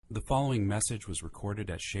The following message was recorded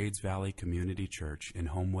at Shades Valley Community Church in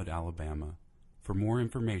Homewood, Alabama. For more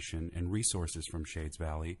information and resources from Shades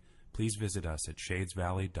Valley, please visit us at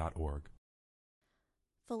shadesvalley.org.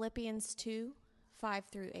 Philippians 2,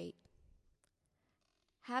 5-8.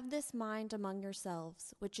 Have this mind among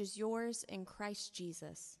yourselves, which is yours in Christ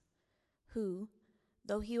Jesus, who,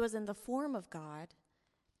 though he was in the form of God,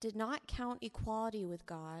 did not count equality with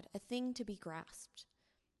God a thing to be grasped,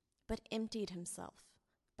 but emptied himself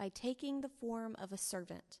by taking the form of a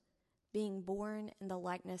servant, being born in the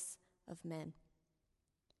likeness of men.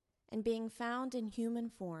 And being found in human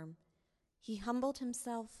form, he humbled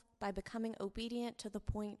himself by becoming obedient to the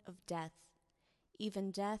point of death, even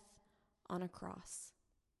death on a cross.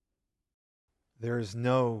 There is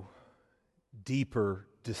no deeper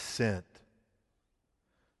descent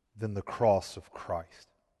than the cross of Christ.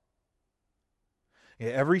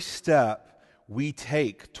 Every step we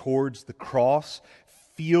take towards the cross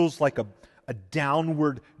feels like a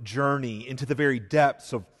downward journey into the very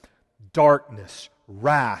depths of darkness,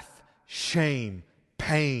 wrath, shame,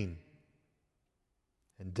 pain,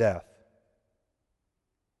 and death.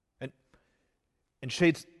 And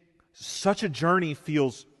Shades, such a journey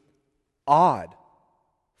feels odd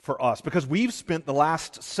for us because we've spent the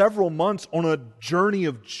last several months on a journey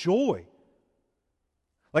of joy.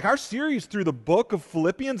 Like our series through the book of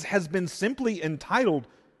Philippians has been simply entitled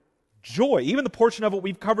Joy. Even the portion of it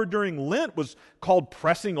we've covered during Lent was called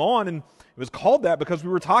Pressing On, and it was called that because we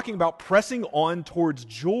were talking about pressing on towards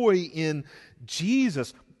joy in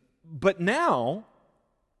Jesus. But now,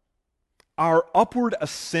 our upward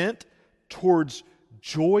ascent towards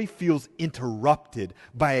joy feels interrupted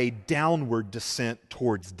by a downward descent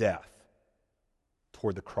towards death,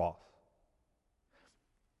 toward the cross.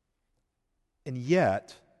 And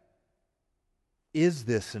yet, is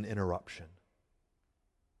this an interruption?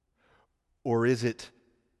 Or is it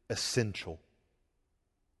essential?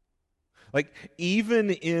 Like, even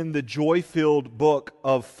in the joy-filled book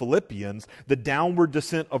of Philippians, the downward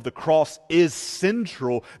descent of the cross is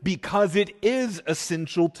central because it is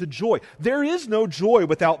essential to joy. There is no joy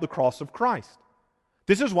without the cross of Christ.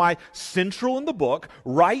 This is why central in the book,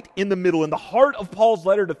 right in the middle, in the heart of Paul's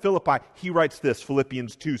letter to Philippi, he writes this,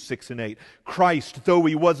 Philippians 2, 6 and 8. Christ, though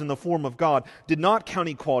he was in the form of God, did not count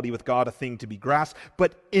equality with God a thing to be grasped,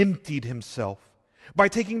 but emptied himself by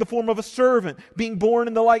taking the form of a servant, being born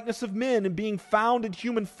in the likeness of men, and being found in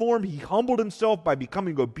human form, he humbled himself by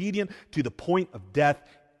becoming obedient to the point of death,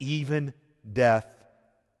 even death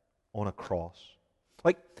on a cross.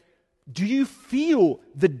 Like, do you feel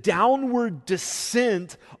the downward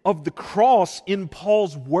descent of the cross in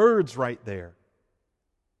Paul's words right there?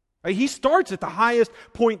 Right? He starts at the highest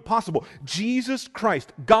point possible. Jesus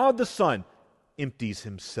Christ, God the Son, empties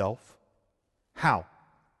himself. How?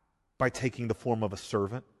 By taking the form of a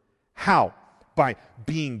servant. How? By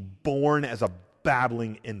being born as a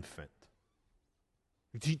babbling infant.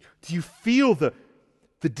 Do you feel the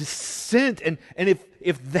descent? And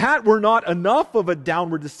if that were not enough of a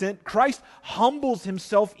downward descent, Christ humbles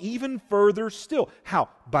himself even further still. How?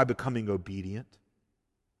 By becoming obedient.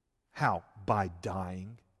 How? By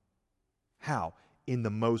dying. How? In the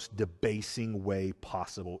most debasing way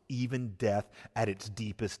possible, even death at its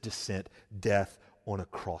deepest descent, death on a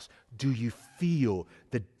cross. Do you feel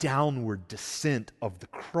the downward descent of the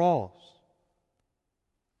cross?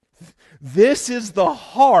 This is the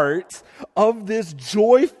heart of this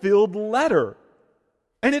joy-filled letter.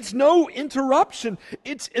 And it's no interruption.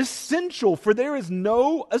 It's essential, for there is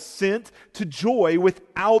no ascent to joy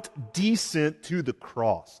without descent to the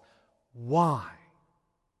cross. Why?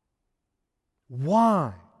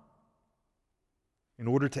 Why? In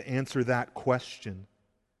order to answer that question,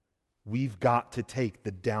 we've got to take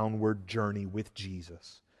the downward journey with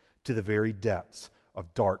Jesus to the very depths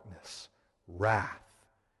of darkness, wrath,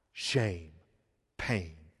 shame,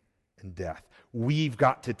 pain, and death. We've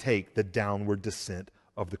got to take the downward descent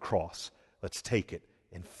of the cross. Let's take it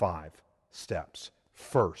in 5 steps.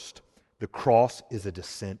 First, the cross is a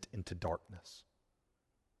descent into darkness.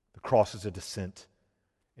 The cross is a descent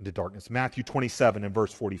into darkness. Matthew 27 and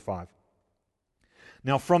verse 45.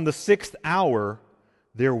 Now from the 6th hour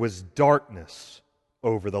there was darkness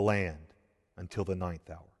over the land until the 9th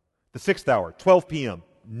hour. The 6th hour, 12 p.m.,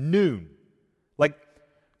 noon. Like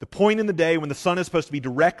the point in the day when the sun is supposed to be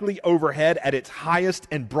directly overhead at its highest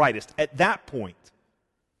and brightest. At that point,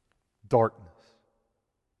 darkness.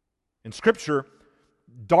 In Scripture,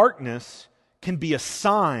 darkness can be a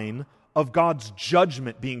sign of God's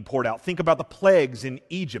judgment being poured out. Think about the plagues in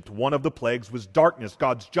Egypt. One of the plagues was darkness,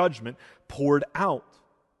 God's judgment poured out.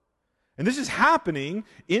 And this is happening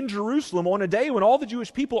in Jerusalem on a day when all the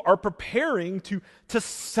Jewish people are preparing to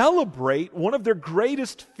celebrate one of their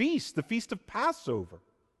greatest feasts, the Feast of Passover.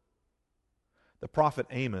 The prophet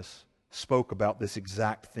Amos spoke about this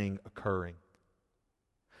exact thing occurring.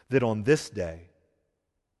 That on this day,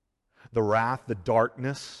 the wrath, the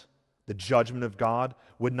darkness, the judgment of God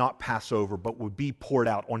would not pass over, but would be poured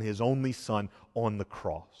out on His only Son on the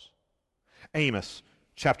cross. Amos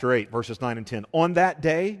chapter 8, verses 9 and 10. On that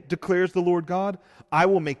day, declares the Lord God, I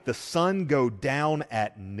will make the sun go down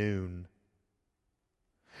at noon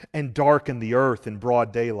and darken the earth in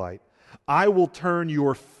broad daylight. I will turn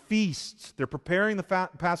your feasts, they're preparing the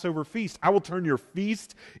Passover feast, I will turn your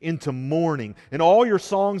feast into mourning and all your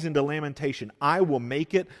songs into lamentation. I will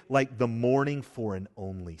make it like the mourning for an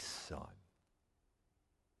only son.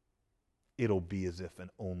 It'll be as if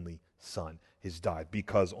an only son has died,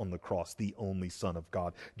 because on the cross, the only Son of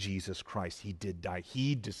God, Jesus Christ, He did die.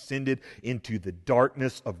 He descended into the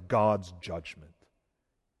darkness of God's judgment.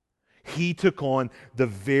 He took on the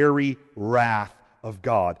very wrath of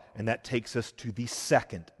God, and that takes us to the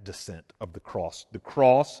second descent of the cross. The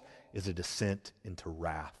cross is a descent into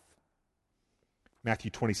wrath.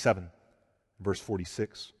 Matthew 27, verse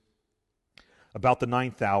 46. About the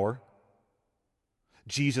 9th hour,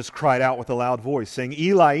 Jesus cried out with a loud voice, saying,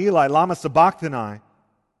 Eli, Eli, lama sabachthani?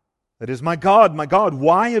 That is, my God,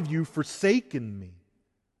 why have you forsaken me?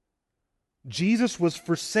 Jesus was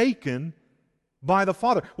forsaken by the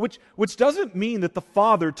Father, which doesn't mean that the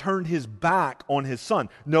Father turned His back on His Son.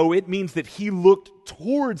 No, it means that He looked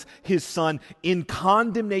towards His Son in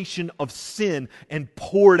condemnation of sin and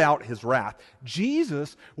poured out His wrath.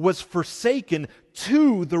 Jesus was forsaken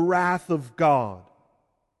to the wrath of God.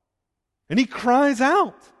 And He cries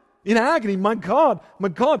out in agony, my God,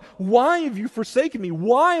 why have you forsaken me?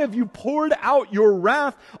 Why have you poured out your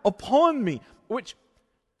wrath upon me? Which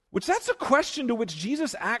that's a question to which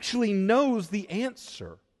Jesus actually knows the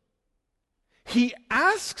answer. He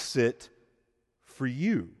asks it for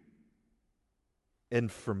you and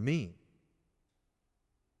for me.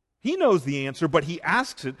 He knows the answer, but He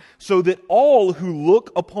asks it so that all who look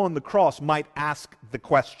upon the cross might ask the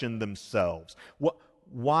question themselves.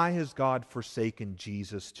 Why has God forsaken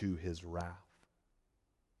Jesus to His wrath?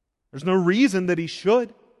 There's no reason that He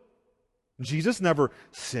should. Jesus never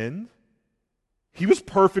sinned. He was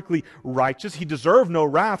perfectly righteous. He deserved no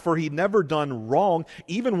wrath, for He'd never done wrong.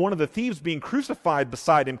 Even one of the thieves being crucified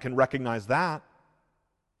beside Him can recognize that.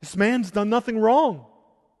 This man's done nothing wrong.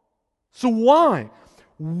 So why?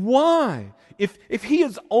 Why? If He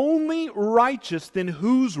is only righteous, then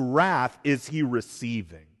whose wrath is He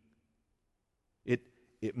receiving?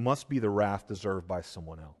 It must be the wrath deserved by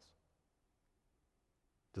someone else.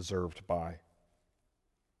 Deserved by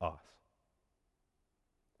us.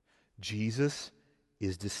 Jesus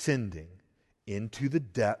is descending into the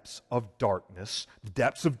depths of darkness, the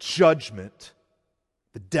depths of judgment,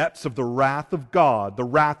 the depths of the wrath of God, the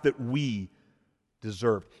wrath that we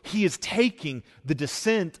deserve. He is taking the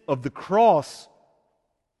descent of the cross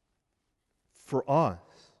for us.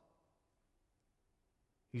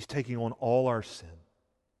 He's taking on all our sin,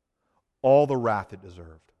 all the wrath it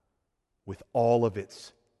deserved, with all of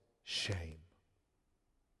its shame.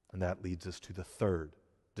 And that leads us to the third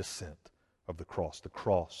descent of the cross. The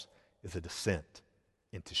cross is a descent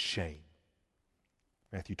into shame.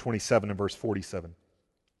 Matthew 27 and verse 47.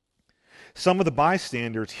 Some of the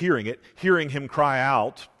bystanders hearing Him cry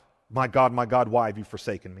out, my God, why have you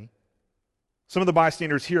forsaken me? Some of the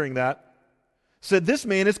bystanders hearing that said, this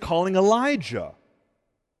man is calling Elijah.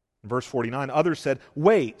 In verse 49, others said,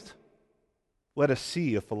 wait, let us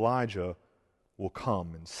see if Elijah will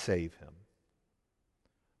come and save him.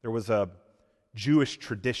 There was a Jewish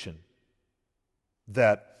tradition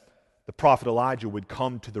that the prophet Elijah would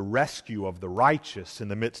come to the rescue of the righteous in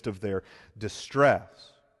the midst of their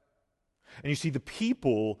distress. And you see, the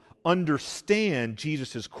people understand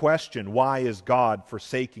Jesus' question, why is God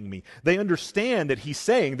forsaking me? They understand that He's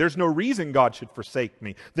saying there's no reason God should forsake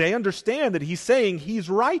me. They understand that He's saying He's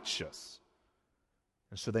righteous.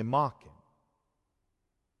 And so they mock Him.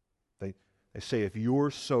 They say, if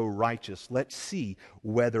you're so righteous, let's see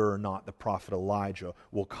whether or not the prophet Elijah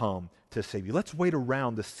will come to save you. Let's wait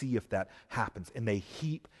around to see if that happens. And they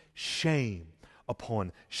heap shame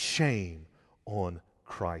upon shame on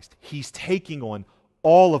Christ. He's taking on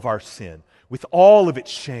all of our sin, with all of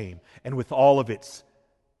its shame and with all of its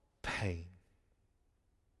pain.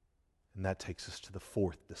 And that takes us to the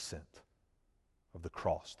fourth descent of the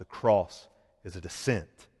cross. The cross is a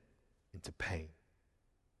descent into pain.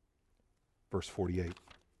 Verse 48.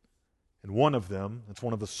 And one of them, that's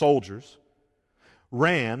one of the soldiers,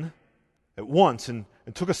 ran at once and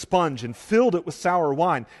and took a sponge and filled it with sour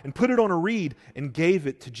wine and put it on a reed and gave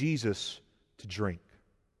it to Jesus to drink.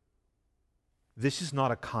 This is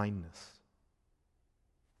not a kindness.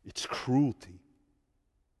 It's cruelty.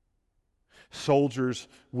 Soldiers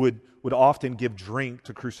would often give drink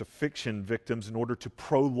to crucifixion victims in order to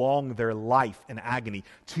prolong their life in agony,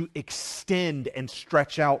 to extend and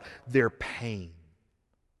stretch out their pain.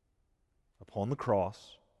 Upon the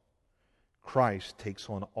cross, Christ takes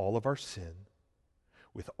on all of our sin,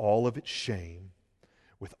 with all of its shame,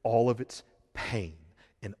 with all of its pain,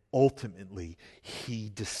 and ultimately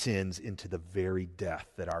He descends into the very death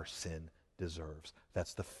that our sin deserves.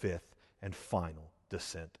 That's the fifth and final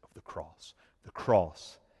descent of the cross. The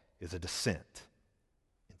cross is a descent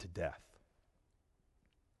into death.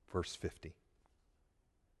 Verse 50.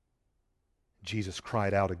 Jesus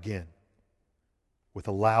cried out again with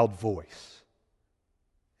a loud voice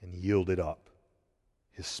and yielded up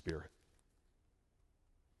His spirit.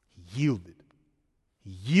 He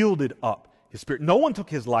yielded up His spirit. No one took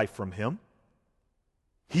His life from Him.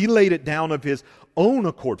 He laid it down of His own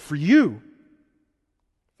accord for you,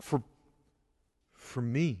 for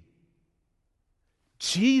me.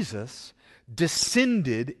 Jesus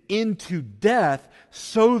descended into death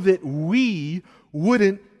so that we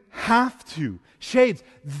wouldn't have to. Shades,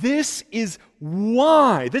 this is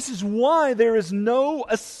why there is no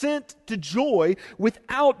ascent to joy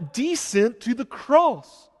without descent to the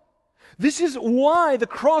cross. This is why the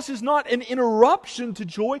cross is not an interruption to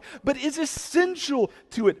joy, but is essential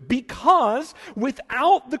to it. Because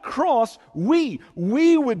without the cross, we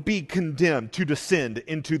would be condemned to descend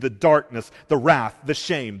into the darkness, the wrath, the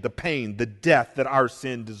shame, the pain, the death that our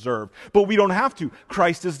sin deserved. But we don't have to.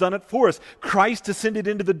 Christ has done it for us. Christ descended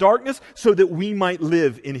into the darkness so that we might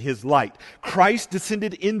live in His light. Christ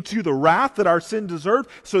descended into the wrath that our sin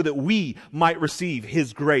deserved so that we might receive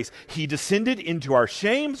His grace. He descended into our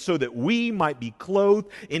shame so that we might be clothed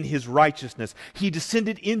in His righteousness. He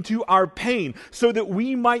descended into our pain so that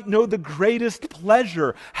we might know the greatest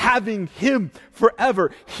pleasure, having Him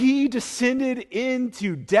forever. He descended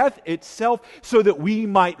into death itself so that we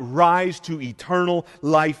might rise to eternal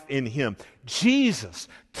life in Him. Jesus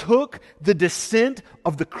took the descent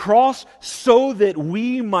of the cross so that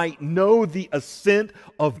we might know the ascent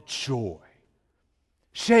of joy.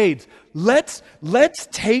 Shades, let's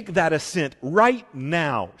take that ascent right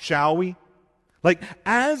now, shall we?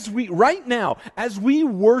 As we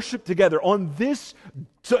worship together on this,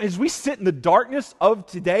 so as we sit in the darkness of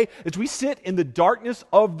today, as we sit in the darkness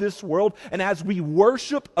of this world, and as we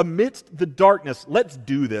worship amidst the darkness, let's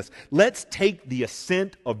do this. Let's take the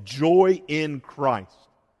ascent of joy in Christ.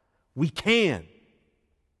 We can,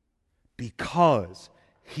 because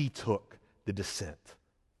He took the descent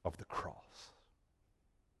of the cross.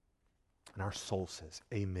 And our soul says,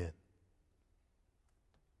 amen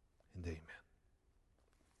and amen.